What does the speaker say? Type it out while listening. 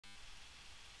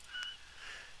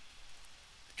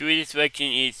Sweetest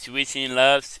version is Switching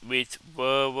Loves with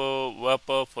Volvo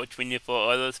Whopper for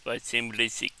 $24 by Simply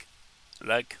Sick.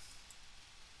 Like.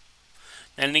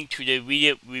 And link to the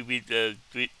video will be the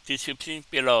description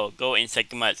below. Go and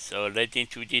check them out. So let's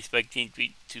into this vaccine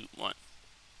 3, 2, 1.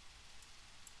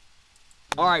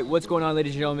 Alright, what's going on,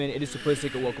 ladies and gentlemen? It is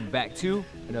Simplistic and welcome back to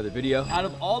another video. Out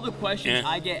of all the questions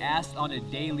I get asked on a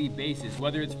daily basis,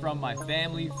 whether it's from my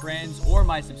family, friends, or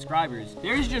my subscribers,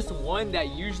 there's just one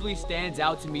that usually stands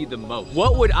out to me the most.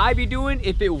 What would I be doing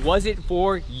if it wasn't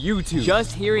for YouTube?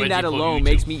 Just hearing that alone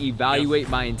makes me evaluate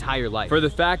my entire life. For the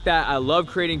fact that I love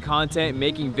creating content,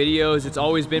 making videos, it's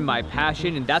always been my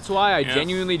passion, and that's why I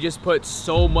genuinely just put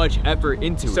so much effort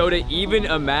into it. So to even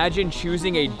imagine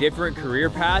choosing a different career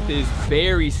path is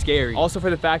very scary. Also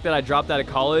for the fact that I dropped out of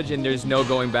college and there's no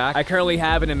going back. I currently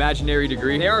have an imaginary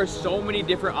degree. There are so many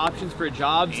different options for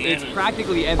jobs. It's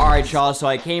practically endless. All right, y'all, so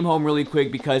I came home really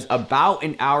quick because about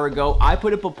an hour ago, I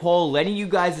put up a poll letting you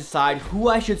guys decide who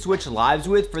I should switch lives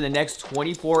with for the next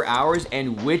 24 hours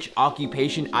and which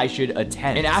occupation I should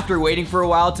attend. And after waiting for a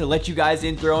while to let you guys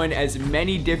in, throw in as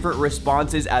many different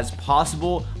responses as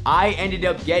possible, I ended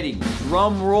up getting,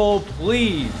 drum roll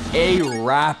please, a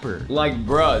rapper. Like,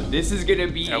 bruh, this is gonna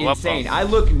be insane. I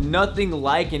look nothing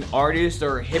like an artist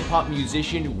or hip-hop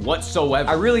musician whatsoever.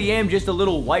 I really am just a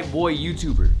little white boy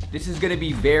YouTuber. This is gonna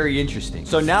be very interesting.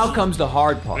 So now comes the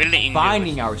hard part,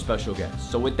 finding our special guest.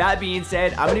 So with that being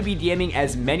said, I'm gonna be DMing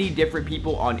as many different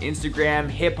people on Instagram,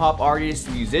 hip-hop artists,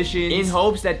 musicians, in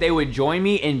hopes that they would join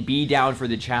me and be down for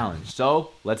the challenge.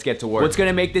 So let's get to work. What's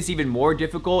gonna make this even more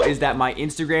difficult is that my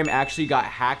Instagram actually got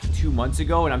hacked 2 months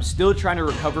ago and I'm still trying to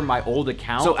recover my old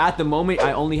account. So at the moment,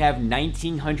 I only have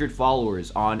 1,900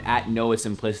 followers on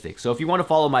 @NoahSimplistic. So if you want to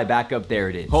follow my backup, there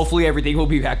it is. Hopefully everything will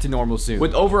be back to normal soon.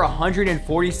 With over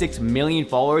 146 million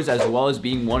followers, as well as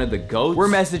being one of the GOATs, we're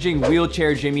messaging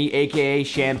Wheelchair Jimmy, aka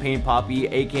Champagne Poppy,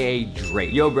 aka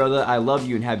Drake. Yo, brother, I love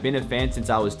you and have been a fan since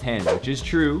I was 10, which is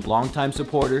true. Longtime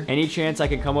supporter. Any chance I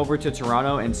could come over to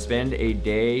Toronto and spend a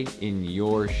day in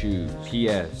your shoes?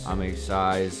 P.S. I'm a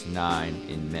size 9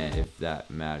 in men, if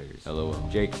that matters. LOL.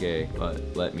 JK,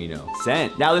 but let me know.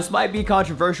 Sent. Now, this might be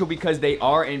controversial because they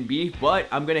are in beef, but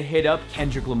I'm gonna hit up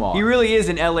Kendrick Lamar. He really is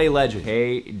an LA legend.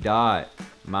 Hey, Dot,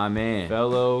 my man,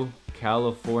 fellow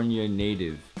California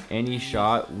native. Any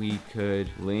shot we could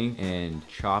link and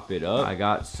chop it up? I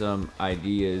got some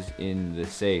ideas in the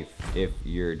safe if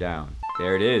you're down.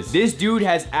 There it is. This dude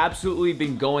has absolutely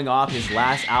been going off. His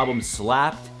last album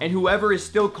slapped, and whoever is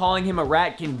still calling him a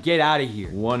rat can get out of here.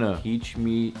 Wanna teach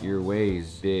me your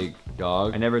ways, big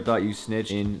dog? I never thought you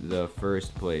snitched in the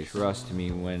first place. Trust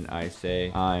me when I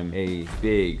say I'm a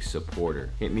big supporter.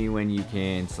 Hit me when you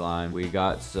can, slime. We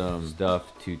got some stuff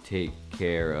to take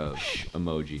care of. Shh,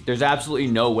 emoji. There's absolutely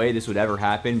no way this would ever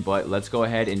happen, but let's go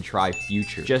ahead and try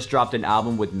Future. Just dropped an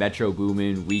album with Metro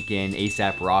Boomin, Weeknd,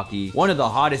 A$AP Rocky. One of the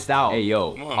hottest out. Hey,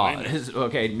 yo.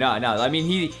 Okay, no. I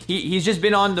mean, he's just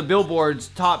been on the Billboard's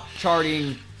top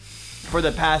charting for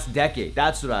the past decade.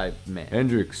 That's what I meant.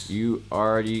 Hendrix, you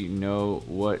already know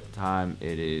what time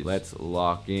it is. Let's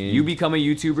lock in. You become a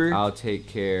YouTuber, I'll take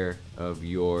care of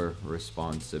your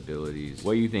responsibilities.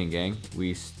 What do you think, gang?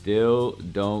 We still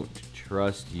don't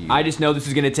trust you. I just know this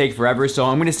is gonna take forever, so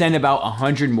I'm gonna send about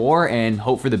 100 more and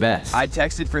hope for the best. I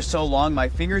texted for so long, my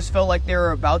fingers felt like they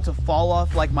were about to fall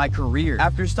off like my career.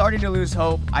 After starting to lose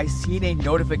hope, I seen a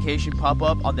notification pop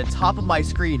up on the top of my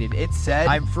screen and it said,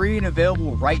 I'm free and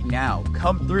available right now.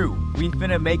 Come through. We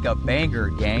finna make a banger,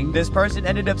 gang. This person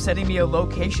ended up sending me a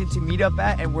location to meet up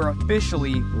at and we're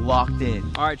officially locked in.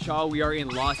 All right, y'all, we are in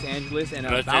Los Angeles and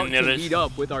about to meet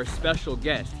up with our special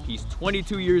guest. He's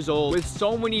 22 years old with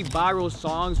so many viral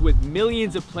songs with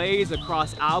millions of plays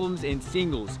across albums and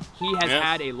singles. He has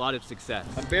had a lot of success.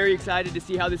 I'm very excited to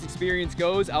see how this experience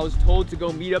goes. I was told to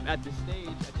go meet up at the stage.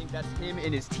 I think that's him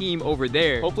and his team over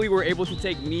there. Hopefully we're able to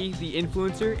take me, the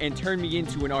influencer, and turn me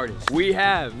into an artist. We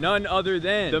have none other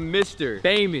than the Mr.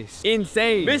 Famous,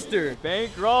 Insane, Mr.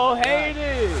 Bankroll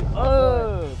Hated.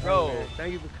 Bro.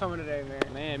 Thank you for coming today,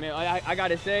 man. Man, I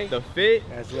gotta say, the fit,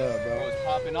 that's love, bro. It's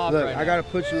popping off. Look, right I gotta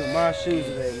put you in my shoes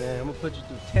today, man. I'm gonna put you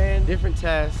through 10 different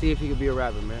tasks, see if you can be a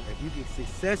rapper, man. If you can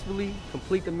successfully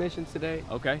complete the mission today,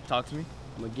 okay, talk to me.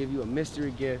 I'm gonna give you a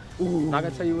mystery gift. Ooh. I'm not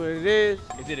gonna tell you what it is.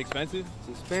 Is it expensive?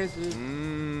 It's expensive.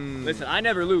 Listen, I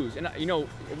never lose. And you know,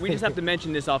 we just have to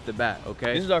mention this off the bat,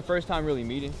 okay? This is our first time really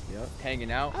meeting,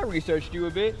 hanging out. I researched you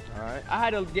a bit. All right. I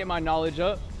had to get my knowledge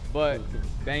up, but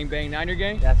bang, bang, Niner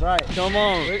gang? That's right. Come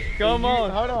on. Come on.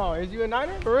 Hold on. Is you a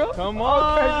Niner? For real? Come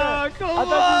on. Okay, come on. I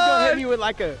thought you was gonna hit me with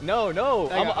like a... No.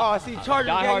 Like I see Chargers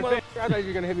gang. I thought you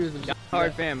were gonna hit me with some...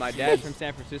 hard fan. My dad's from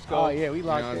San Francisco. Oh yeah, we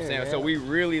locked you know what I'm in, saying? man. So we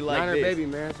really like Niner this. baby,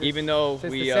 man. Even though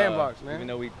since we the sandbox, man. Even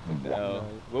though we Nah,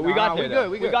 we got we there. good, Though. we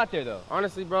We good. got there though.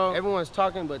 Honestly, bro, everyone's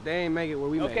talking, but they ain't make it where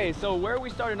we made Okay, it. so where are we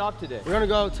starting off today? We're gonna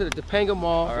go to the Topanga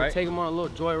Mall. All right. Take them on a little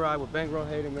joyride with Bankroll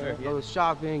Hayden, man. Perfect. Go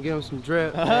shopping, get them some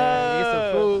drip, man. Get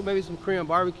some food, maybe some Korean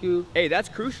barbecue. Hey, that's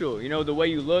crucial. You know, the way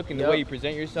you look and the way you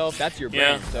present yourself, that's your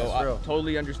brand. So that's real.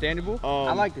 totally understandable.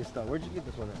 I like this stuff. Where'd you get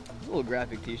this one at? a little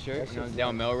graphic t-shirt, That's you know, just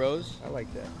down Melrose. I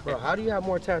like that. Bro, how do you have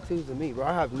more tattoos than me, bro?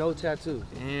 I have no tattoos.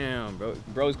 Damn, bro.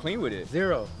 Bro's clean with it.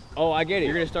 0. Oh, I get it.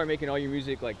 You're gonna start making all your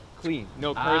music like clean.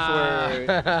 No curse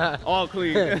words. All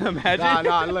clean. Imagine.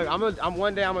 Nah, look,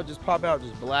 one day I'm gonna just pop out,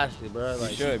 just blast it, bro.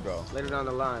 Like, You should, bro. Later down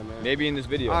the line, man. Maybe in this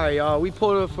video. All right, y'all, we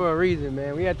pulled up for a reason,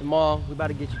 man. We at the mall. We about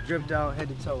to get you dripped out, head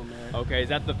to toe, man. Okay, is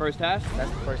that the first task? That's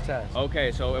the first task.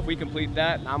 Okay, so if we complete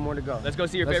that, 9 more to go. let's go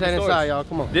see your Let's favorite head stores. inside, y'all.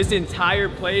 Come on. This entire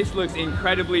place looks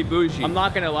incredibly bougie. I'm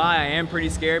not gonna lie, I am pretty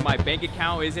scared. My bank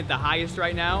account isn't the highest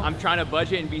right now. I'm trying to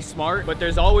budget and be smart, but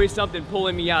there's always something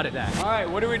pulling me out of that. All right,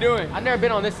 what are we doing? I've never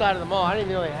been on this side of the mall. I didn't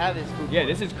even know they had this food. Yeah,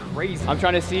 this is crazy. I'm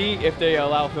trying to see if they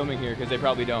allow filming here because they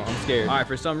probably don't. I'm scared. All right,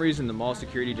 for some reason, the mall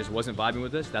security just wasn't vibing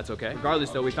with us. That's okay.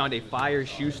 Regardless, though, we found a fire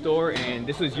shoe store, and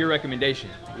this was your recommendation.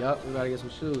 Yup, we gotta get some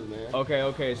shoes, man.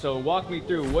 Okay, so walk me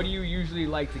through. What do you usually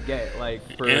like to get, like,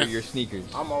 for your sneakers?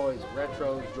 I'm always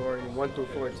retro Jordan 1 through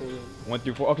 14. 1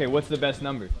 through 4. Okay, what's the best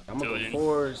number? I'm gonna go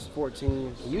 4s,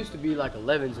 14s. It used to be like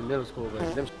 11s in middle school,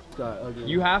 but them got ugly.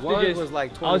 You have to One just. was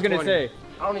like 20, I was gonna 20. say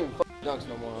I don't even dunks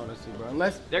no more, honestly, bro.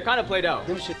 Unless they're kind of played out.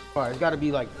 them shit hard. It's gotta be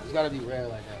rare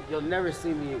like that. You'll never see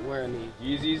me wearing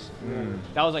these. Yeezys.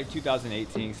 That was like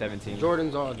 2018, 17.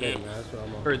 Jordans all day, man. That's what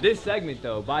I'm on. For this segment,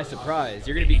 though, by surprise,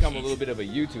 you're gonna become a little bit of a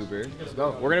YouTuber. Let's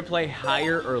go. We're gonna play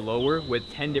higher or lower with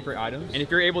 10 different items. And if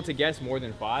you're able to guess more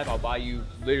than 5, I'll buy you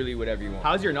literally whatever you want.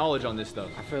 How's your knowledge on this stuff?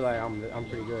 I feel like I'm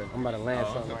pretty good. I'm about to land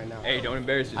something right now. Hey, don't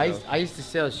embarrass I yourself. used to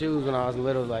sell shoes when I was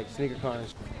little, like sneaker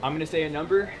cons. I'm gonna say a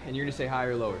number, and you're gonna say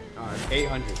higher or lower. All right.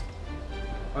 800.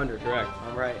 Under. Correct.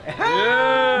 I'm right.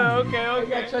 Yeah, okay, You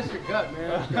gotta trust your gut,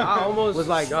 man. I almost was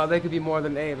like, oh, they could be more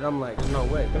than 8, but I'm like, there's no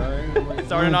way, bro.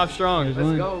 Starting off strong.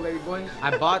 Let's go, baby boy.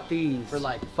 I bought these for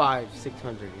like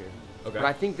 500-600 here. Okay. But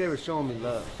I think they were showing me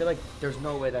love. I feel like there's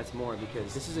no way that's more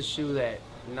because this is a shoe that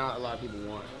not a lot of people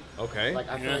want. Okay. Like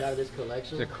I feel like out of this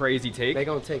collection, It's a crazy take. they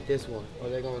gonna take this one, or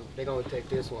they gonna take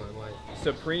this one. Like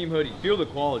Supreme hoodie. Feel the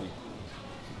quality.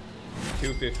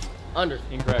 250. under.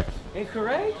 Incorrect.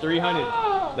 Incorrect.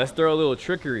 300. Let's throw a little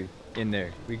trickery in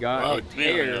there. We got Wow, a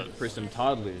pair 300. for some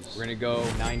toddlers. We're gonna go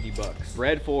 90 bucks.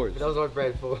 Bread fours. Those are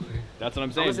bread for. That's what I'm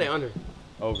I'm saying. gonna say under.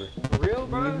 Over. For real,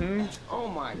 bro? Mhm. Oh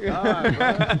my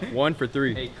god, bro. 1 for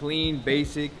 3. A clean,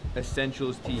 basic,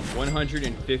 essentials tee.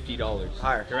 $150.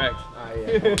 Higher. Correct. Alright,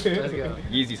 yeah. Let's go.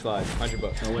 Yeezy slides. 100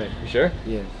 bucks. No way. You sure?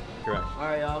 Yeah. Correct.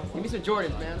 Alright, y'all. Give me some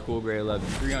Jordans, man. Cool gray 11.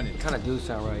 300. Kind of do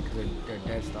sound right because they're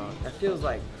dead stock. That feels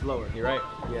like lower. You're right.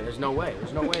 Yeah, there's no way.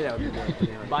 There's no way that would be more. to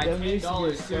be honest. Buy Them used to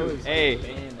 $10 be so too. Hey,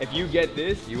 if you get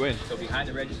this, you win. So behind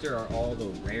the register are all the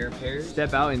rare pairs.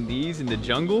 Step out in these in the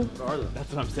jungle. Regardless.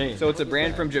 That's what I'm saying. So it's a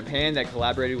brand from Japan that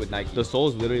collaborated with Nike. The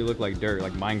soles literally look like dirt,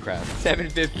 like Minecraft.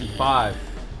 750. 5,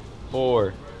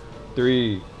 4,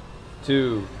 3,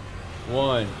 2,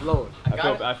 1. Lower.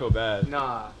 I feel bad.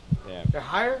 Nah. Yeah, They're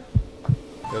higher?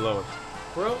 they're lower.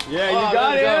 Bro? Yeah, you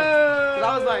got it. Cause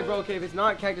I was like, bro, okay, if it's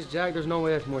not Cactus Jack, there's no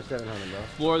way that's more 700, bro.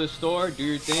 Explore the store, do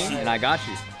your thing, and I got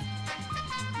you.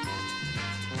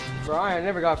 Bro, I ain't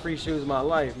never got free shoes in my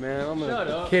life, man. I'm Shut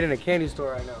a up. kid in a candy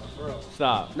store right now, bro.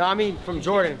 Stop. No, I mean from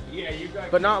Jordan, Yeah, you got.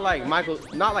 but not like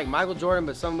Michael Jordan,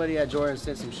 but somebody at Jordan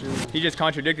sent some shoes. He just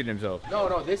contradicted himself.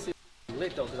 No, this is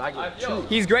lit though, cause I get shoes.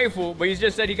 He's grateful, but he's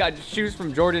just said he got shoes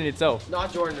from Jordan itself.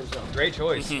 Not Jordan himself. Great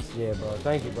choice. Yeah, bro.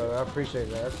 Thank you, brother. I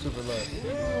appreciate that. That's super love.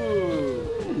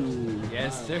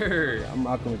 Yes, sir. I'm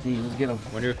rocking with these. Let's get them.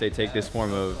 Wonder if they take this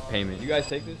form of payment. You guys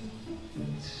take this?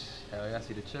 Hell yeah, I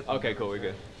see the chip. Okay, cool, we're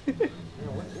good.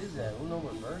 What is that? Uno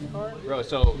reverse card? Bro,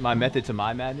 so my method to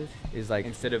my madness is like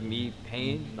instead of me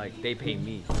paying, like they pay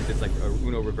me. It's like a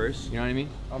Uno reverse, you know what I mean?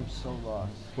 I'm so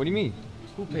lost. What do you mean?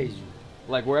 Who pays you?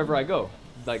 Like wherever I go,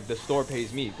 like the store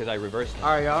pays me because I reversed it.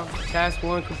 All right, y'all. Task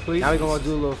 1 complete. Now we're gonna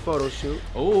do a little photo shoot.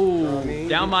 Oh, what I mean?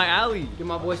 down my alley. Give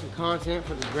my boy some content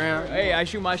for the gram. Hey, I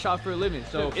shoot my shot for a living,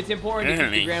 so it's important to keep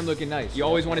Definitely. the gram looking nice. You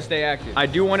always want to stay active. I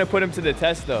do want to put him to the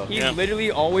test, though. He's Yeah. literally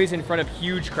always in front of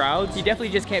huge crowds. He definitely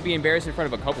just can't be embarrassed in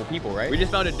front of a couple people, right? We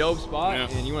just found a dope spot,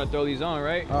 Yeah. and you want to throw these on,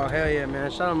 right? Oh hell yeah,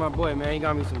 man! Shout out my boy, man. He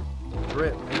got me some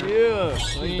Drip, man. Yeah.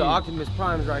 These the Optimus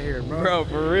Primes right here, bro. Bro,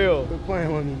 for real. Quit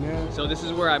playing with me, man. So this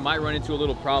is where I might run into a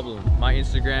little problem. My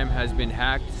Instagram has been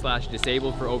hacked /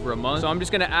 disabled for over a month. So I'm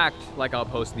just gonna act like I'll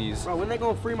post these. Bro, when they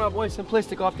gonna free my boy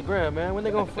Simplistic off the gram, man? When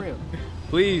they gonna free him?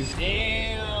 Please.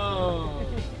 Damn.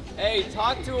 Hey,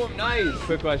 talk to him nice.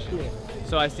 Quick question. Yeah.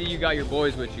 So I see you got your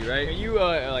boys with you, right? Can you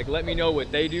like let me know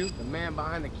what they do? The man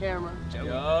behind the camera. Yup. You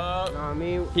know what I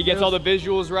mean? He gets all the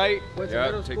visuals right. Went to Yep,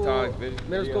 middle TikTok, school, video.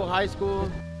 middle school, high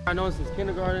school. I know him since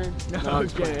kindergarten.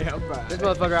 Okay, This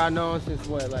motherfucker I know him since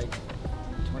what, like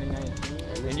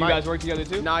 2019. And you guys work together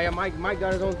too? Nah, yeah, Mike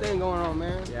got his own thing going on,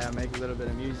 man. Yeah, make a little bit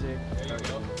of music. There you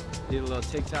go. Did a little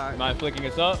TikTok. Mind flicking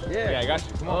us up? Yeah. Yeah, I got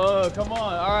you. Come on. Oh, come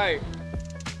on. All right.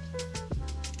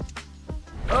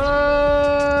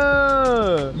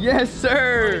 Yes,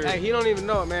 sir. Hey, he don't even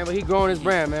know it, man, but he growing his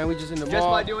brand, man. We just in the Just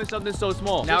mall. by doing something so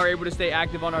small. Now we're able to stay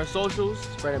active on our socials,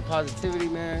 Spreading positivity,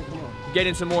 man. Come on.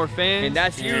 getting some more fans, and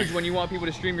that's Yeah. huge when you want people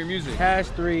to stream your music. Cash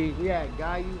 3. We had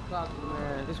Gayu Coffee,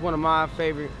 man. It's one of my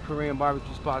favorite Korean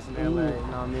barbecue spots in LA. You know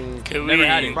what I mean? Never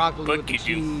had it. Broccoli with the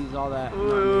Barbecue. cheese, all that. You know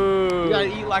what I mean? You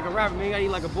gotta eat like a rapper, man. You gotta eat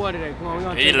like a boy today. Come on, we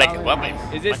gonna Eat take like all a in. woman.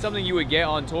 Is this something you would get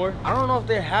on tour? I don't know if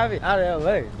they have it out of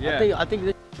LA. Yeah. I think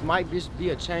this might just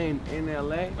be a chain in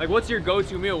LA. Like, what's your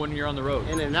go-to meal when you're on the road?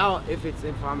 In and out, if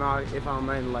I'm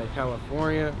in like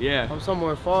California, Yeah. I'm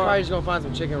somewhere far, probably just gonna find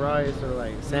some chicken rice or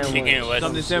like sandwich. Chicken rice.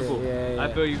 Something simple. Yeah.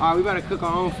 I feel you. All right, we gotta cook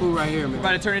our own food right here, We're man.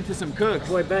 about to turn into some cooks.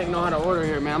 Boy Bank know how to order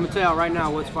here, man. I'm gonna tell y'all right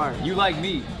now what's fire. You like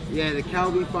meat. Yeah, the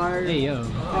cow beef fire. Hey, yo.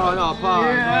 Oh no, pause.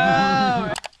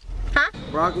 Yeah.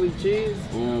 Broccoli cheese.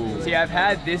 Ooh. See, I've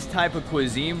had this type of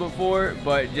cuisine before,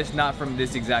 but just not from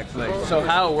this exact place. So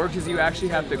how it works is you actually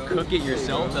have to cook it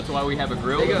yourself. That's why we have a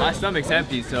grill. My stomach's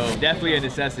empty, so definitely a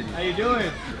necessity. How you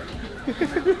doing?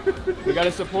 We got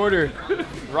a supporter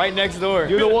right next door.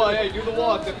 Do the walk. Hey, do the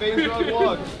walk. The phase run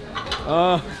walk.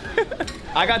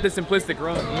 I got the simplistic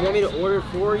run. You want me to order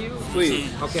for you? Please.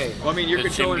 Okay. Well, I mean, you're The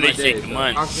controlling my simplistic day.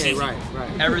 one. Okay,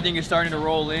 right. Everything is starting to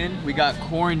roll in. We got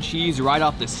corn cheese right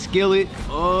off the skillet.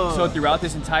 Oh. So throughout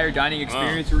this entire dining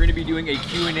experience, we're gonna be doing a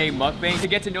Q&A mukbang to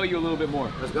get to know you a little bit more.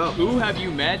 Let's go. Who have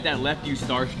you met that left you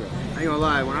starstruck? I ain't gonna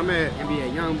lie, when I met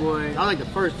NBA Youngboy, that was like the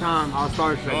first time I was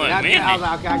starstruck. Oh, I man. was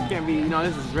like, okay, I can't be,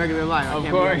 this is regular life. I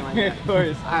can't be acting like that. of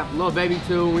course. I have Lil Baby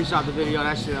too. When we shot the video,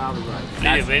 that shit, I was like,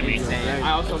 Little baby. Insane.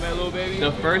 I also met Lil Baby.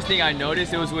 The first thing I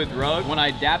noticed, it was with Rug. When I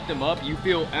dapped him up, you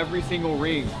feel every single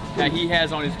ring that he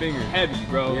has on his finger. Heavy,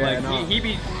 bro. Yeah, like, no. he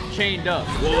be chained up.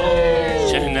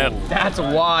 Whoa. Chained up. That's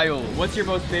wild. What's your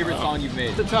most favorite song you've made?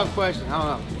 it's a tough question. I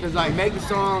don't know. Because like make the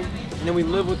song and then we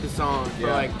live with the song for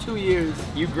Yeah. like 2 years.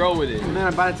 You grow with it. And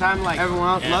then by the time like everyone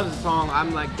else Yeah. loves the song,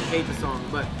 I'm like hate the song.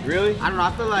 But Really? I don't know.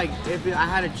 I feel like if I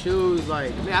had to choose,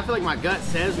 like, I feel like my gut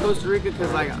says Costa Rica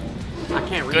because like I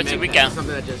can't remake Costa that. Rica. It's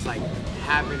something that just like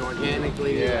happened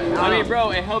organically. Yeah. don't I mean, know. bro,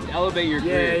 it helped elevate your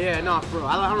career. Yeah, no, for real.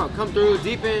 I don't know. Come through,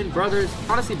 deep in, brothers.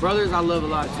 Honestly, brothers, I love a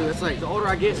lot too. It's like the older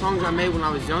I get, songs I made when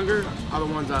I was younger are the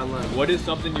ones I love. What is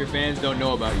something your fans don't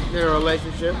know about you? Their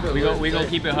relationship. We gonna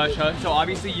keep it hush hush. So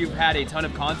obviously you've had a ton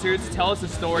of concerts. Tell us a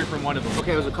story from one of them.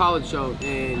 Okay, it was a college show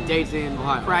in Dayton,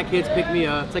 Ohio. Frat kids picked me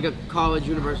up. It's like a college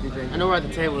university thing. I know we're at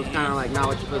the table. It's kind of like not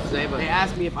what you're supposed to say, but they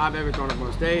asked me if I've ever thrown up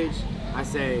on stage. I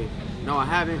say, no, I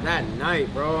haven't. That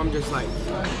night, bro, I'm just like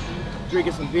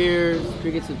drinking some beers,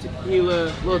 drinking some tequila,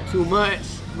 a little too much.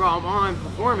 Bro, I'm on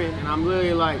performing, and I'm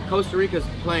literally like, Costa Rica's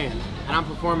playing, and I'm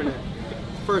performing it.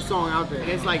 First song out there. And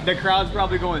it's like, The crowd's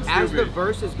probably going stupid. as the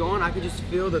verse is going, I could just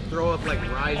feel the throw up like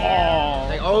rising. Oh.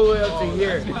 Like all the way up to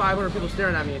here. 500 people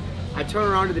staring at me. I turn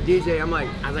around to the DJ, I'm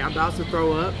about to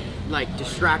throw up, like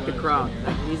distract the crowd.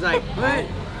 He's like, what?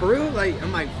 For real? Like,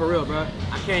 I'm like, for real, bro.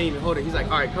 I can't even hold it. He's like,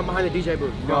 all right, come behind the DJ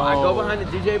booth. Bro, I go behind the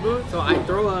DJ booth, so I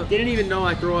throw up. Didn't even know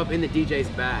I throw up in the DJ's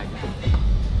bag.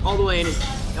 All the way in his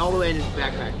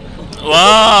backpack.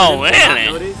 Wow, Did not really?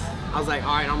 notice. I was like,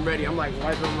 all right, I'm ready. I'm like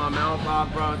wiping my mouth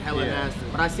off, bro. Hella nasty.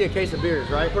 But I see a case of beers,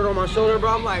 right? Put it on my shoulder,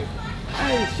 bro. I'm like,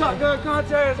 hey, shotgun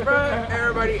contest, bro.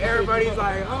 Everybody's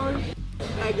like, oh,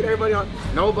 hey, get everybody on.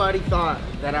 Nobody thought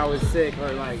that I was sick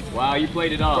or like, Wow, you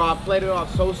played it bro, I off. played it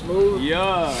off so smooth.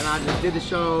 Yeah. And I just did the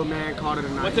show, man, called it a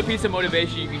night. What's a piece of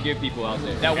motivation you can give people out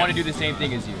there that want to do the same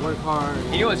thing as you? Work hard.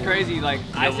 You know what's crazy? Like,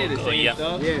 I say the same Yeah.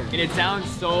 stuff, Yeah. and it sounds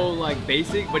so like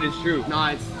basic, but it's true. No,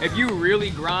 it's, If you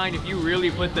really grind, if you really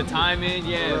put the time in,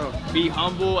 For be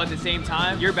humble at the same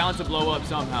time, you're bound to blow up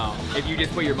somehow if you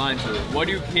just put your mind to it. What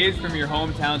do kids from your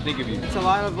hometown think of you? it's a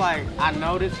lot of like, I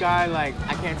know this guy, like,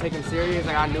 I can't take him serious.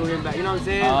 like I knew him back. You know what I'm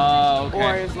saying? Oh,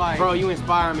 okay. Or it's like, bro, you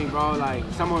inspire me, bro. Like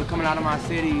someone coming out of my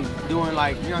city doing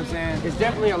like, you know what I'm saying? It's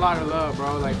definitely a lot of love,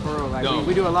 bro. Like for real. Like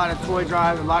we do a lot of toy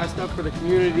drives, a lot of stuff for the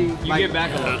community. You like, give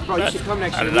back a lot. Bro, you should come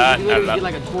next year. We literally did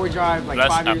like a toy drive like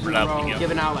 5 years in a row,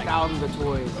 giving out like thousands of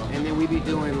toys. And then we be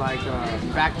doing like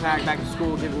backpack, back to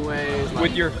school giveaways. Like,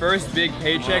 with your first big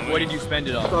paycheck, what did you spend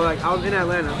it on? so like I was in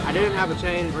Atlanta. I didn't have a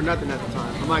change or nothing at the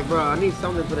time. I'm like, bro, I need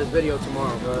something for this video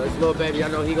tomorrow, bro. This little baby, I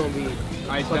know he gonna be.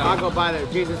 So I'll go buy the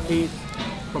Jesus piece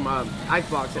from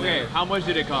Icebox. Okay, how much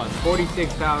did it cost?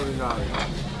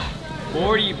 $46,000.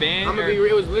 40 bands? I'm gonna be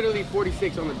real, it was literally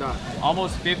 46 on the dot.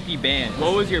 Almost 50 bands.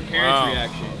 What was your parents'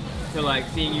 reaction to like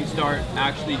seeing you start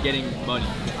actually getting money?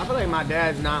 I feel like my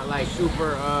dad's not like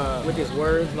super with his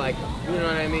words, like, you know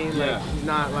what I mean? Yeah. Like he's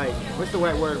not like, what's the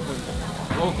right word for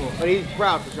vocal? But he's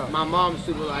proud for sure. My mom's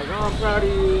super like, oh, I'm proud of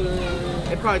you.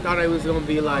 They probably thought it was gonna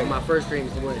be like my first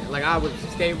dreams to win. Like I was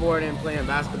skateboarding and playing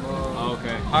basketball.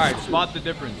 Okay. All right, spot the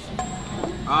difference.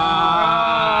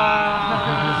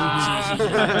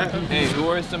 Hey, who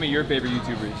are some of your favorite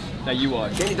YouTubers that you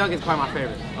watch? Kenny Duncan's probably my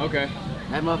favorite. Okay.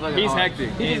 That motherfucker. He's hard. hectic.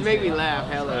 He just make me laugh,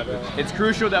 hella, bro. It's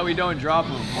crucial that we don't drop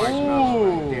him.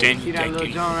 Ooh. Thank See you, that thank little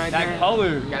you. John right That there?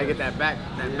 color. You gotta get that back.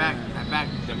 The you back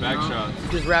know? shots.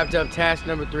 Just wrapped up task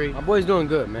number 3. My boy's doing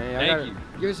good, man. Thank you.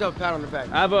 Give yourself a pat on the back.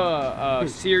 I have a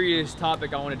serious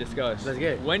topic I want to discuss. Let's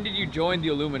get it. When did you join the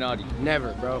Illuminati?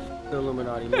 Never, bro. F the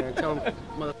Illuminati, man. Tell him,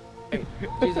 mother. Hey,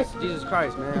 Jesus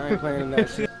Christ, man. I ain't playing in that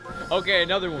shit. Okay,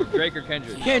 another one. Drake or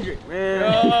Kendrick? Kendrick, man.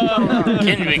 Oh.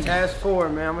 Kendrick. Task 4,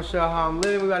 man. I'm gonna show you how I'm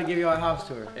living. We gotta give you all a house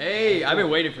tour. Hey, I've been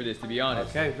waiting for this, to be honest.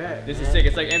 Okay, bet. This is sick.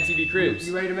 It's like MTV Cribs.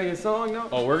 You ready to make a song, though?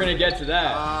 Oh, we're gonna get to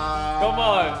that. Come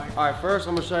on. All right, first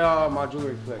I'm gonna show y'all my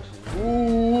jewelry collection.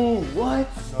 Ooh, what?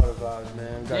 Know the vibes,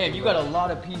 man. Damn, you got a lot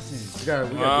of pieces. We gotta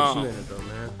get you in it, though,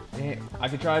 man. Damn, I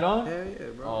can try it on? Hell yeah,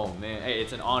 bro. Oh man, hey,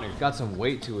 it's an honor. Got some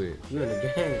weight to it. You in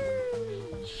the game.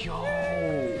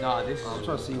 Yo. Nah, this I'm is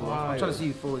trying to see you. I'm trying to see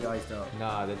you fully iced out.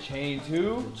 Nah, the chain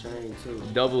too. Chain too.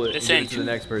 Double it This and give ain't it to the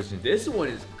too- next person. This one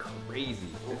is crazy.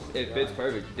 It fits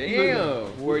perfect. Damn.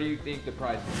 Where do you think the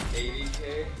price is?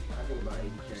 80K? I think about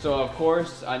 80K. So of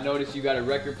course, I noticed you got a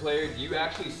record player. Do you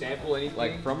actually sample anything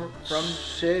like from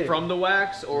Shit. the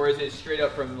wax, or is it straight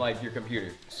up from like your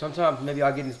computer? Sometimes maybe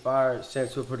I'll get inspired, send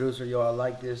to a producer, yo, I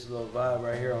like this little vibe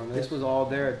right here on this. This was all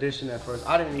their addition at first.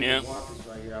 I didn't even want this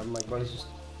right here. I'm like, bro, this is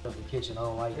up the kitchen. I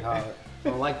don't like how I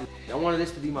don't like this. I wanted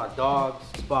this to be my dog's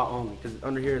spot only, because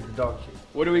under here is the dog shit.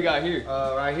 What do we got here?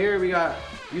 Right here we got,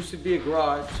 used to be a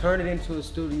garage, turned it into a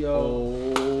studio.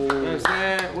 Oh. You know what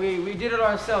I'm saying? We did it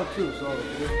ourselves too, so.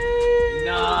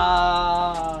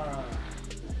 Nah.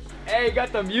 Hey,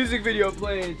 got the music video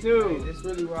playing too. Hey, this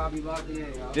really where I'll be locked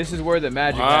in, y'all. This is where the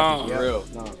magic Wow. happens for real.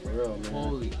 Nah, for real, man.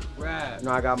 Holy crap.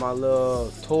 Now I got my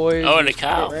little toys. Oh, the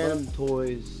cow. Random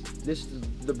toys. This is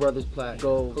the brothers plaque.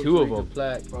 Gold. Two of the them.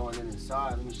 plaque. Bro, and then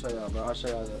inside, let me show y'all, bro. I'll show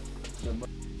y'all the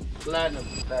platinum.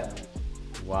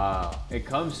 Wow. It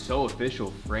comes so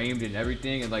official, framed and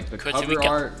everything, and like the Costa cover Rica.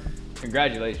 art.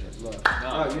 Congratulations. Look.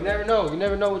 No. You never know. You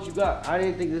never know what you got. I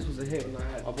didn't think this was a hit when I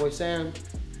had it. My boy Sam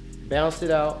bounced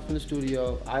it out from the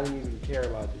studio. I didn't even care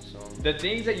about this song. The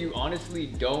things that you honestly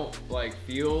don't like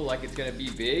feel like it's gonna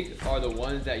be big are the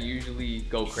ones that usually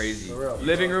go crazy. For real.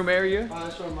 Living room area. Oh,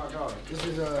 that's from my dog. This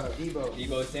is Debo.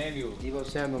 Debo Samuel. Debo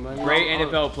Samuel, man. Great I'm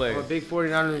NFL player. a big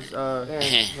 49ers fan.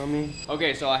 You know what I mean?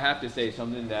 Okay, so I have to say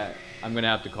something that I'm gonna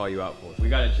have to call you out for. We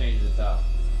gotta change this out.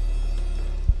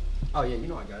 Oh yeah, you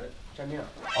know I got it. Check me out.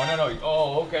 Oh no.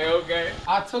 Oh, okay.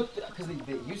 I took, because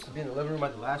they used to be in the living room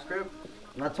at the last crib.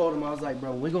 And I told him, I was like,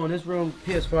 bro, when we go in this room,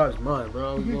 PS5 is mine,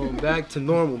 bro. We're going back to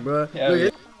normal, bro. Yeah, Look, yeah.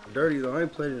 it's dirty though. I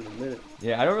ain't played it in a minute.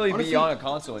 Yeah, I don't really Honestly, be on a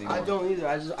console anymore. I don't either.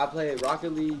 I play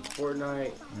Rocket League,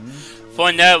 Fortnite.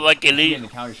 Fortnite, like I'm Elite. getting the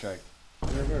Counter Strike.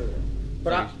 Never heard of it.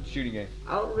 But Like a shooting game.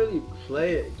 I don't really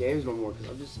play it games no more because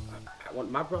I'm just.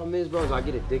 My problem is, bro, is I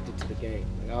get addicted to the game.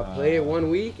 Like I'll play it 1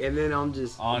 week and then I'm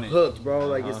just On it. hooked, bro.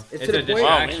 Like it's It's to a the point.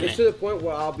 distraction. It's to the point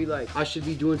where I'll be like, I should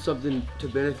be doing something to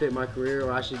benefit my career,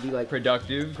 or I should be like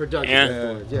Productive. productive. Yeah.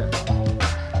 afterwards. Yeah.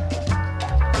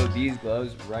 So these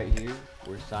gloves right here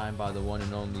were signed by the one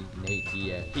and only Nate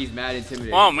Diaz. He's mad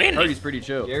intimidating. Oh, man. I heard he's pretty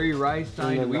chill. Gary Rice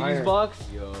signed And the then Wheaties Iron. box.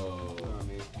 Yo. You know what I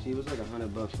mean? See, it was like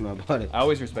 $100 when I bought it. I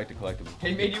always respect the collectible.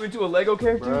 He made you into a Lego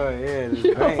character? Bro, yeah, this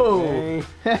Yo. bank,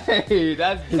 man. Hey,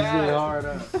 that's This is bad. hard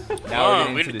up. Now Oh, we're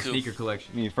getting really into the cool. sneaker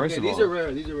collection. I mean, first Okay, of these all, are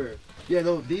rare. These are rare.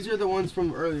 Yeah, these are the ones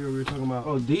from earlier we were talking about.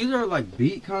 Oh, these are like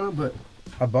beat kind of, but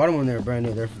I bought them when they were brand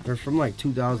new. They're from like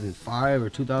 2005 or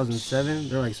 2007.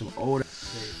 They're like some old.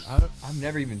 I've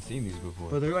never even seen these before.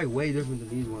 But they're like way different than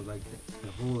these ones. Like the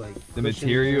whole like The cushion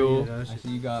material. area, I see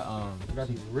you got I got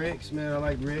these Ricks, man. I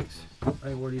like Ricks.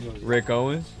 I wore these ones. Rick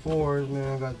Owens. Fours,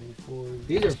 man. I got these fours.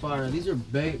 These are fire. These are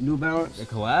New Balance. A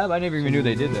collab? I never even knew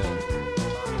they did that.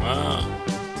 Wow.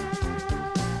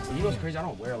 You know what's crazy? I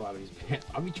don't wear a lot of these pants.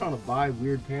 I'll be trying to buy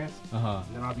weird pants, Uh-huh.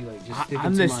 and then I'll be like, just sticking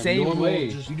I'm to the my same normal. way.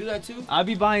 You do that too? I'd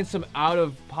be buying some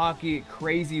out-of-pocket,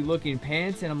 crazy-looking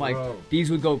pants, and I'm like, Bro. these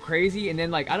would go crazy, and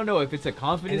then like, I don't know if it's a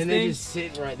confidence And then thing. they just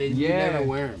sit right. They Yeah. you never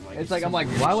wear them. It's like, I'm like,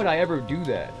 why would I ever do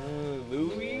that?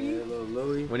 Louis? Little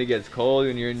Louis. When it gets cold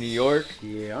and you're in New York.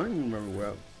 Yeah, I don't even remember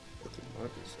where.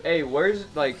 Hey, where's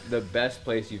like the best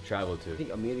place you've traveled I to? think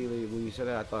immediately when you said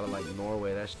that, I thought of like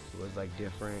Norway. That shit was like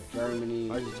different.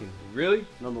 Germany, Argentina, Really?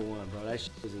 #1, bro. That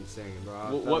shit was insane, bro.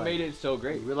 I What felt made like it so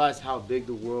great? you realize how big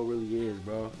the world really is,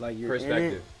 bro. Like you're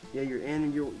Perspective. in it. Yeah, you're in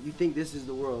and you think this is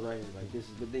the world right here, like this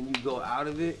is. But then you go out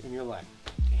of it and you're like,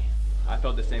 I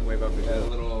felt the same way about Had a Brazil.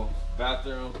 little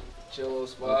bathroom, chill little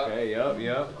spot. Okay, yep.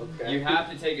 okay. You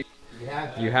have to take it. You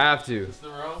have You have to. It's the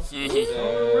room.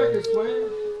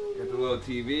 Mhm. Got the little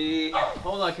TV.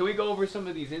 Hold on, can we go over some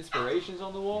of these inspirations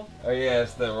on the wall? Oh yeah,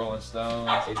 it's the Rolling Stones.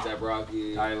 A$AP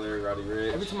Rocky, Tyler, Roddy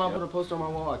Ricch. Every time I put a poster on my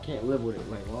wall, I can't live with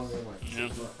it. Like longer. Like, Yeah.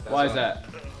 Why is that?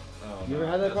 Oh, you no,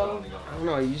 ever had that that's problem? only going- I don't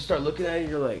know. You just start looking at it,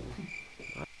 you're like,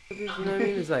 you know what I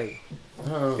mean? It's like, I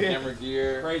don't know. Camera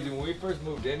gear. Crazy. When we first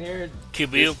moved in here,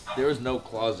 Keep you. there was no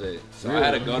closet, so I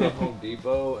had to go to Home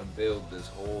Depot and build this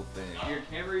whole thing. Your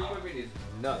camera equipment is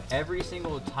nuts. Every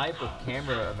single type of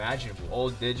camera imaginable.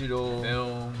 Old digital,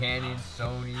 film, Canon,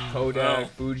 Sony, Kodak, Wow.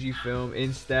 Fujifilm,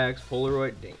 Instax,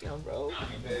 Polaroid. Damn, bro.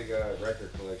 Big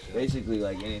record collection. Basically,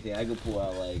 like anything, I could pull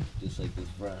out like just like this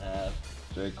front half,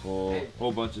 JethroCool,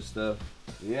 whole bunch of stuff.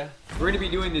 Yeah. We're gonna be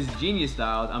doing this genius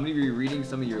style. I'm gonna be reading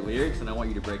some of your lyrics, and I want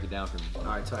you to break it down for me. All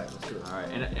right, tight. Let's do it. All right,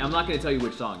 and I'm not gonna tell you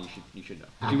which song. You should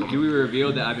know. Do we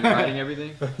reveal that I've been writing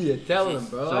everything? Yeah, tell him,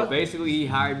 bro. So basically, he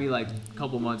hired me like a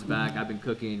couple months back. I've been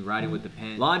cooking, writing with the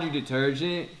pen, laundry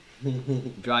detergent,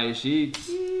 dry your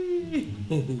sheets,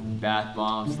 bath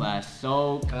bomb /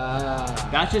 soap.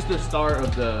 That's just the start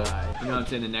of the, you know what I'm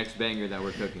saying, the next banger that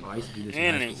we're cooking. I used to do this in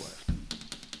And high it's- school.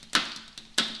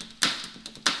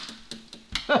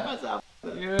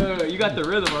 Yeah, you got the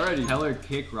rhythm already. Tell her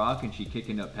kick rock and she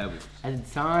kicking up pebbles. At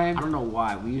the time, I don't know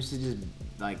why. We used to just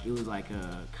like it was like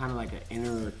a kind of like an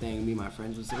inner thing. Me and my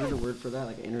friends would say, "There's a word for that,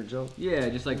 like an inner joke." Yeah,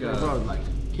 just like Bro, a. like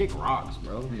kick rocks,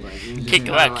 bro. Like, it was just Kick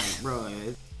kinda rocks. Like, bro,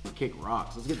 it's kick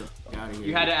rocks. Let's get the fuck out of here.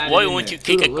 You had to add Why it in won't there. you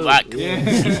kick a Look, rock?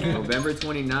 Yeah. November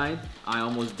 29th, I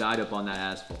almost died up on that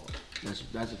asphalt.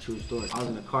 That's a true story. I was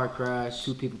in a car crash.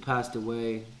 2 people passed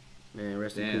away. Man,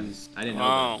 rest in Damn, peace. I didn't know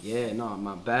Wow. Yeah, no,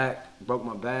 my back broke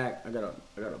my back. I got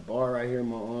a bar right here in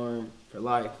my arm for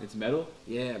life. that. It's metal?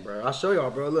 Yeah, bro. I'll show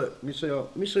y'all, bro. Look, let me show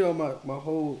y'all my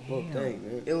whole thing,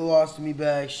 man. It lost me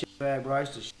bag, shit bag, bro. I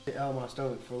used to shit out my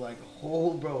stomach for like a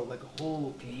whole, bro, like a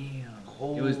whole,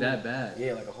 Damn. It was that bad.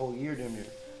 Yeah, like a whole year damn near.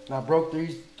 And I broke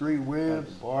these 3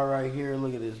 ribs. Bar right here.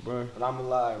 Look at this, bro. But I'm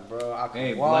alive, bro. I can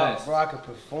Hey, walk, blessed. bro. I can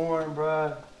perform,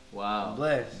 bro. Wow. I'm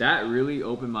blessed. That really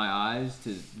opened my eyes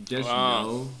to just Wow.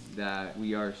 know that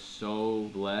we are so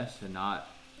blessed to not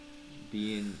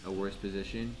be in a worse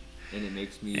position. And it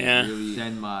makes me Yeah. really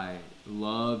send my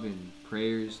love and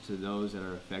prayers to those that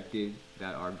are affected,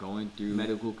 that are going through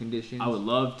medical conditions. I would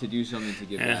love to do something to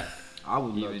give Yeah. back. I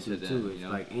would Even love to to them, too. you If know?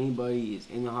 like anybody is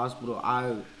in the hospital,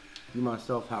 you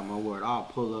myself have my word. I'll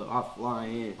pull up, I'll fly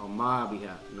in on my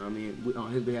behalf. You know what I mean?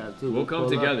 On his behalf too. We'll come pull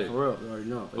up, together. for real. You already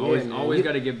know. But Always, yeah, man, always it-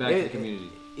 got to give back to the it- community.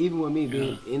 Even with me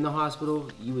being in the hospital,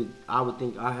 I would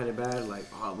think I had it bad. Like,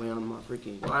 oh man, I'm not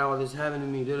freaking. Why all this happening to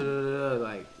me? Da, da, da, da, da.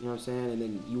 Like, you know what I'm saying? And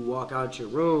then you walk out your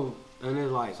room. And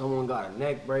it's like someone got a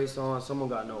neck brace on, someone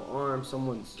got no arm,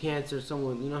 someone's cancer,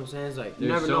 someone, you know what I'm saying? It's like you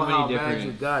There's never so know many how bad different-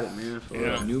 you got it, man. For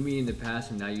Yeah. You knew me in the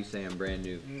past, and now you say I'm brand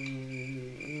new.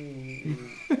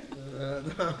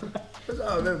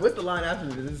 What's the line after?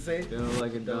 Does it say? Feeling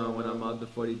like a dog when I'm out the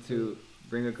 42.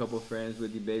 Bring a couple friends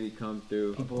with you, baby, come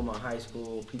through. People in my high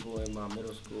school, people in my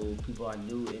middle school, people I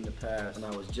knew in the past, and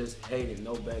I was just hating,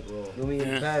 no bankroll. Knew me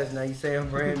in the past, now you say I'm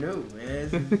brand new, man.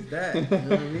 It's that. You know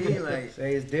what I mean? Like,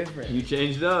 say it's different. You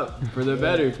changed up for the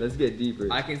better. Let's get deeper.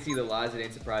 I can see the lies, it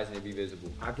ain't surprising, it be visible.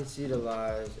 I can see the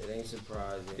lies, it ain't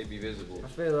surprising. It be visible. I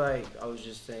feel like I was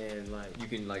just saying, like, You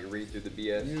can like read through the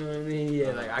BS. you know what I mean?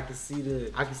 Yeah, like I can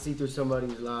see through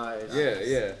somebody's lies.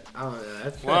 Yeah. I don't know.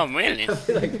 That's Wow, really? I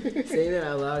feel like saying that it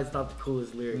out loud, it's not the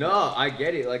coolest lyric. No, I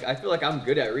get it. Like, I feel like I'm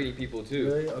good at reading people too.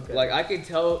 Really? Okay. Like, I can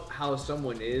tell how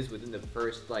someone is within the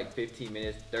first like 15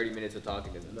 minutes, 30 minutes of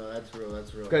talking to them. No, that's real.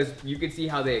 That's real. Because you can see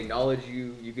how they acknowledge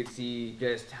you. You can see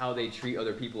just how they treat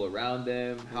other people around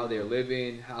them, how they're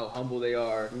living, how humble they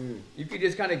are. You can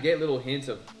just kind of get little hints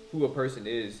of who a person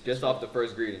is just off the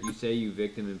first greeting. You say you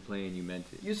victim in playing, you meant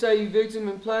it. You say you victim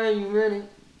in playing, you meant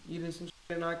it. You did some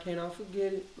shit and I cannot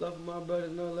forget it. Love of my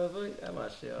brothers, no love of it. That's my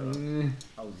shit.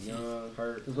 I was young,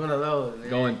 hurt. It was one of those, man.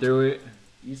 Going through it.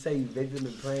 You say you victim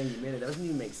in playing, you meant it. That doesn't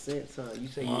even make sense, huh? You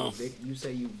say you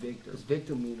say you victim.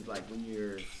 Victim means like when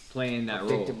you're playing that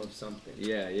role. Victim of something.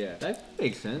 Yeah, yeah. That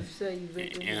makes sense. You say you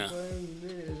victim in playing, you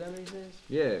meant it. Does that make sense?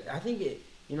 Yeah. I think it.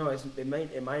 You know, it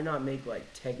might not make like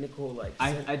technical like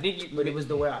sense, I think but it was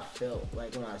the way I felt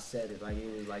like when I said it. Like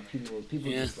it was like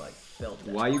people just like felt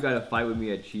that. Why you gotta fight with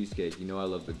me at Cheesecake? You know I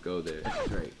love to go there.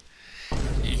 Great.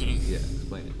 Yeah,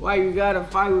 explain it. Why you gotta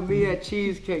fight with me at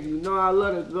Cheesecake? You know I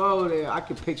love to go there. I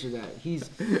can picture that. He's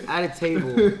at a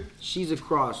table. She's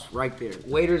across right there.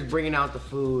 Waiter's bringing out the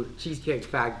food. Cheesecake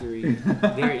Factory.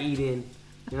 They're eating.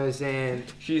 You know what I'm saying?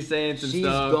 She's saying some She's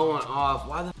stuff. She's going off.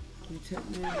 Why the you tell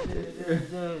me?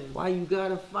 Why you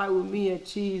gotta fight with me at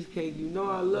Cheesecake? You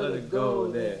know I love to go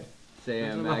there. Say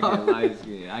I'm back at light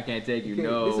screen. I can't take you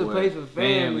nowhere. This is a place for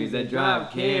families that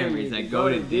drive Camrys that go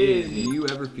to Disney. Do you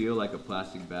ever feel like a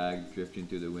plastic bag drifting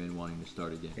through the wind wanting to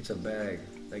start again? It's a bag.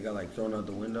 They got like thrown out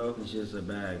the window. It's just a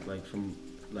bag like from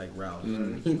like Ralph.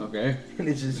 Okay. And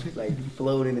it's just like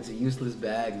floating. It's a useless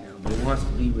bag now. But it wants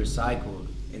to be recycled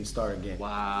and start again.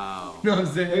 Wow. You know what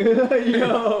I'm saying?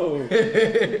 Yo.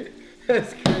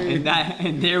 That's crazy.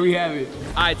 And there we have it.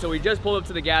 All right, so we just pulled up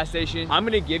to the gas station. I'm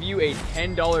gonna give you a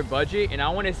 $10 budget, and I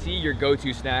wanna see your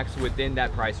go-to snacks within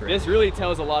that price range. This really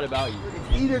tells a lot about you.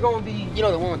 It's either gonna be, you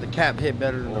know, the one with the cap hit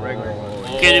better than the regular one.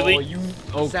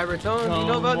 Sabraton, you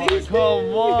know about these? Come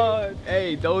on.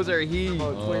 Hey, those are heat.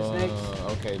 Twin snakes.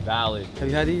 Okay, valid. Have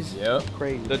you had these? Yep.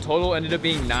 Crazy. The total ended up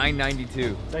being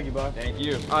 $9.92. Thank you, bud. Thank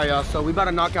you. All right, y'all, so we about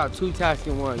to knock out 2 tasks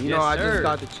in one. You know, I just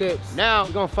got the chips. Now,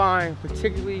 we're gonna find,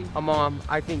 particularly a mom.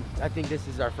 I think this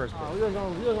is our first pick. We was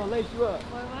gonna lace you up.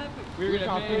 What happened? We were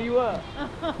gonna fill you up.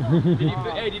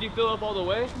 Did you fill up all the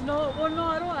way? No, well, no,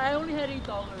 I don't. I only had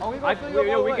 $8. Oh, we gonna fill you up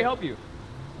all the we way. can help you.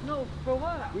 No, for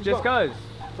what? Just cause.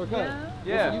 For cuz.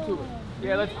 Yeah. YouTuber.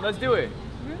 Yeah, let's do it.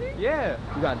 Really? Yeah.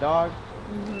 You got a dog?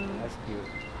 Mm-hmm. That's cute.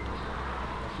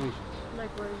 That's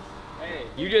Likewise. Hey,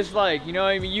 you just like, you know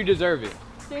what I mean? You deserve it.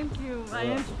 Thank you. I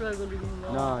am struggling.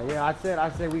 Though. No, yeah, I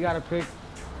said we gotta pick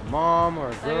a mom or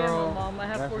a girl. I am a mom. I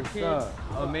have That's 4 what's kids. up.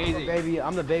 Amazing.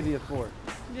 I'm the baby of 4.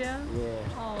 Yeah?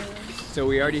 Yeah. Oh. So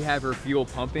we already have her fuel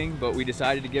pumping, but we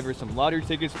decided to give her some lottery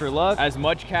tickets for luck, as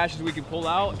much cash as we can pull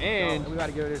out, and we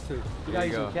gotta give her this too. There You gotta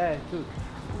you use go. some cash too.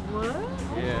 What?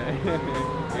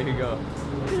 yeah, here you go.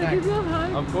 Can I give you a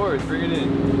hug? Of course, bring it in.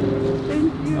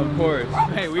 Thank you. Of course.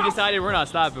 Hey, we decided we're not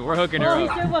stopping. We're hooking her Oh, he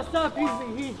up. said what's up.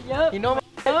 Yep. You know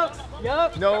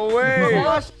Yep. No way.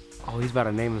 Oh, he's about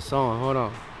to name a song. Hold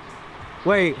on.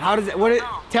 Wait, how does it?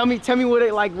 Tell me what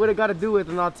it got to do with,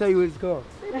 and I'll tell you what it's called.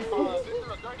 This is a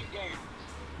dirty game.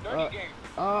 Dirty game.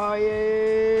 Oh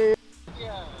yeah.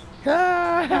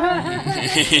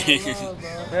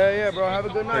 Yeah, bro. Have a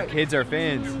good Our night. kids are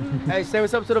fans. Hey, say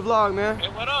what's up to the vlog, man. Hey,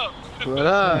 what up? What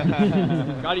up?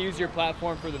 Gotta use your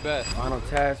platform for the best. Final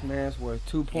task, man. It's worth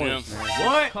 2 points, man.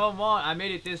 What? Come on, I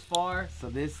made it this far. So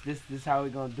this how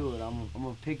we gonna do it. I'm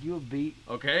gonna pick you a beat.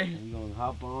 Okay. And you gonna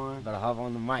hop on. Gotta hop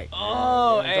on the mic.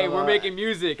 Oh, Yeah, hey, it's we're all making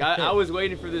music. I was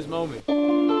waiting for this moment.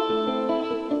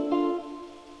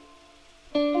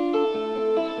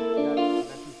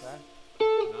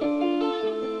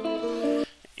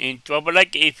 And drop a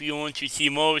like if you want to see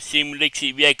more Simulix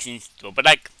reactions. Drop a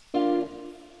like.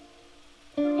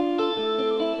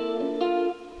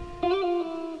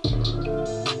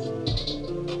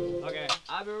 Okay.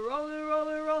 I've been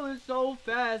rolling so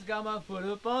fast. Got my foot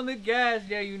up on the gas.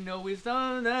 Yeah, you know it's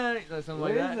on that. Something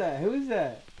like that. Who is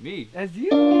that? Me. That's you.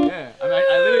 Yeah. I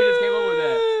literally just came up with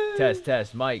that.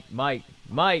 Test.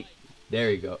 Mic.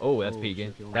 There you go. Oh, that's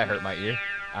peeking. That hurt my ear.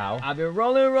 Ow. I've been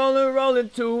rolling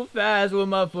too fast with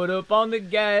my foot up on the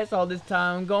gas. All this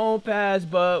time gon' pass,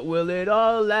 but will it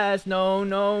all last?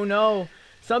 No.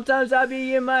 Sometimes I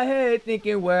be in my head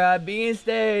thinking where I'd be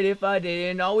instead if I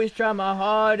didn't always try my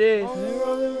hardest.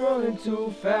 Rolling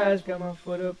too fast, got my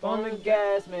foot up on the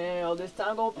gas, man. All this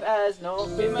time gon' pass, no.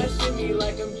 Hit my shimmy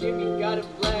like I'm Jimmy, got a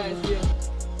blast, yeah.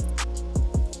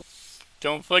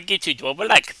 Don't forget to drop a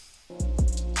like.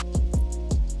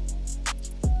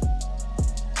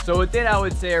 So within, I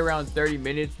would say around 30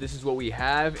 minutes, this is what we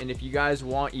have. And if you guys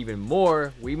want even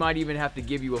more, we might even have to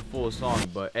give you a full song.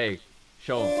 But hey,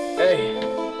 Show 'em. Hey.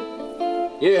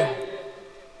 Yeah.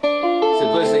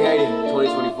 Simplistic hating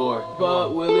 2024.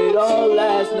 But will it all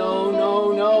last? No,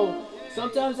 no, no.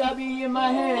 Sometimes I be in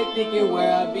my head thinking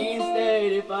where I'd be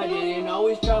instead if I didn't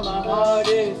always try my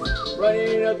hardest.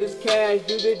 Running up this cash,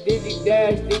 do the digi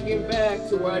dash, thinking back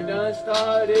to where I done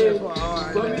started.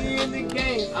 Put me in the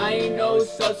game, I ain't no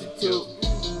substitute.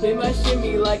 Hit my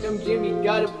shimmy like I'm Jimmy,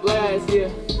 got a blast, yeah.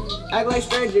 Act like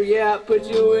stranger, yeah, I put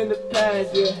you in the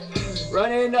past, yeah.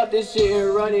 Running up this shit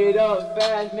and run it up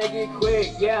fast, make it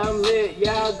quick, yeah, I'm lit,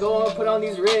 yeah, I'll go and put on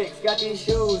these rigs. Got these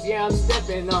shoes, yeah, I'm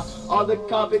stepping on all the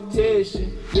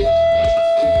competition, yeah.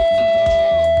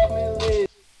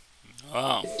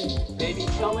 Wow. Baby,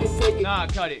 come and take it. Nah,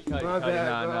 cut it. My Nah,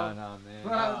 bad, bro. man.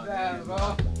 My bad,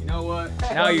 bro. You know what?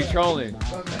 Now you're trolling.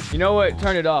 You know what?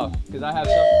 Turn it off, because I have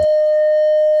something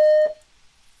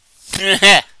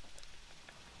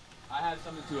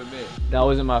to admit. That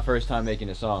wasn't my first time making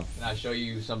a song. Can I show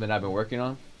you something I've been working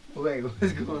on? Wait,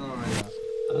 what's going on right now?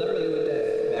 I'm not really with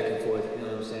that back and forth, you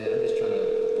know what I'm saying? I'm just trying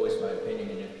to voice my opinion,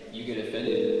 and if you get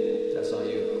offended, that's on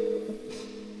you.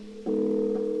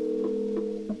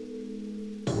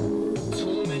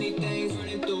 Too many things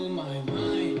running through my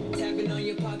mind. Tapping on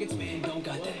your pockets, man, don't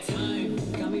got that time.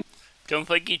 Got me Don't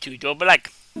forget to double like.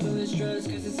 feeling stressed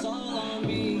cause it's all on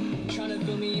me. Trying to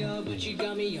fill me up, but you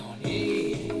got me on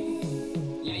E.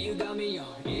 Yeah, you got me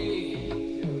on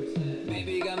E.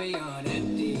 Baby, got me on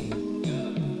empty.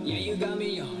 Yeah, you got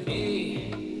me on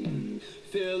E.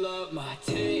 Fill up my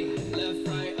tank. Left,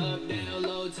 right, up, down,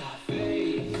 low, top,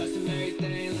 fade. Custom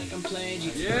everything like I'm playing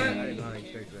GTA. I did not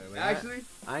expect that. Actually,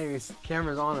 I ain't even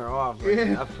cameras on or off. Like,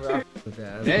 I forgot with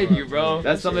that. Thank you, bro.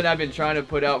 That's something I've been trying to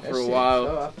put out for a while.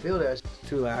 No, I feel that shit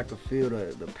too. Like, I can feel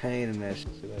the pain in that shit.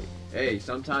 Like, Hey,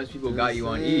 sometimes people got you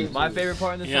on E. My favorite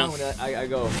part in the Yeah. song when I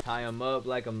go, tie 'em up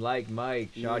like I'm like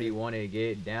Mike. Shawty wanna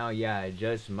get down, yeah, I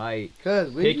just might. cause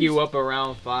when Pick you up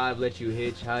around 5, let you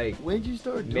hitchhike. When'd you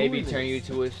start doing Maybe this? turn you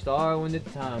to a star when the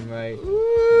time right.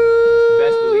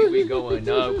 Best believe we going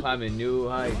up, climbing new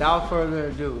heights. Without further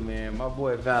ado, man, my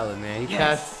boy Valor, man, he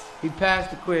passed the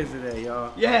quiz today,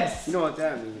 y'all. Yes! You know what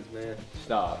that means, man.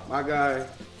 Stop. My guy,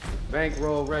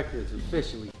 Bankroll Records,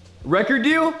 officially. Record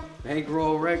deal?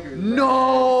 Bankroll Records. man. Come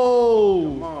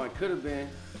No! on, could have been.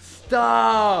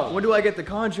 Stop! When do I get the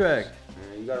contract?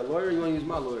 Man, you got a lawyer? Or you want to use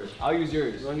my lawyer? I'll use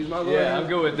yours. You want to use my lawyer? Yeah, I'm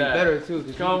good with Be that. better too,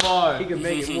 cause Come he on. can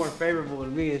make it more favorable to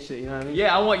me and shit. You know what I mean?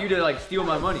 Yeah, I want you to like steal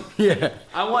my money. Yeah.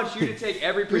 I want you to take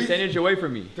every percentage away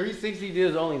from me. 360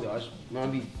 deals only though. I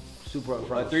want to be super A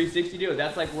upfront. 360 deal,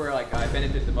 that's like where like I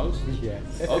benefit the most? Yeah.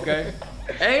 Okay.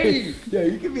 Hey! Yeah,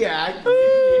 you can be an actor.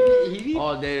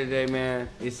 All day today, man.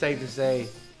 It's safe to say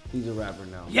he's a rapper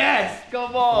now. Yes!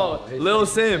 Come on! Lil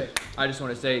Sim. I just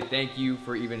want to say thank you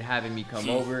for even having me come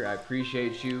over. I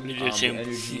appreciate you. Lil The Sim.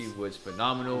 energy was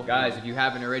phenomenal. Guys, if you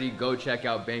haven't already, go check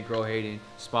out Bankroll Hayden,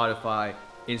 Spotify,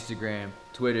 Instagram,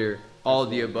 Twitter, all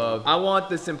the above. I want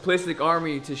the Simplistic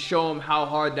Army to show them how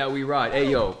hard that we ride. Hey,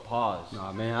 yo, pause.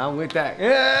 Nah, man, I'm with that.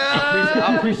 Yeah!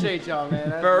 I appreciate y'all, man.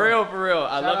 That's For dope. real, for real.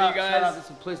 I love you Shout out guys.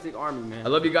 to Simplistic Army, man. I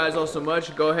love you guys all so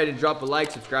much. Go ahead and drop a like,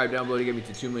 subscribe down below to get me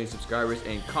to 2 million subscribers,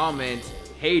 and comment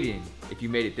Hayden if you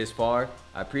made it this far.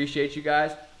 I appreciate you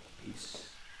guys. Peace.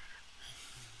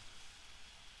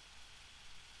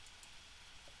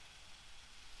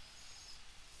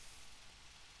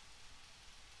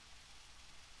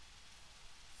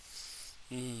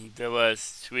 There was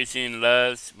Switching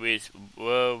Loves with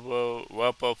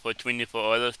Wapper for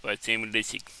 24 hours by Sam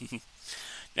Lisick.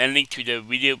 The link to the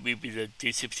video will be in the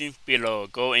description below.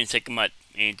 Go and check them out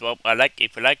and drop a like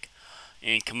if you like,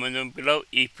 and comment down below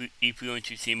if you want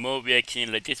to see more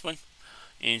reactions like this one,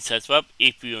 and subscribe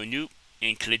if you're new,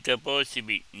 and click the bell to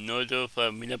be notified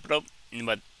for my upload.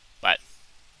 Bye.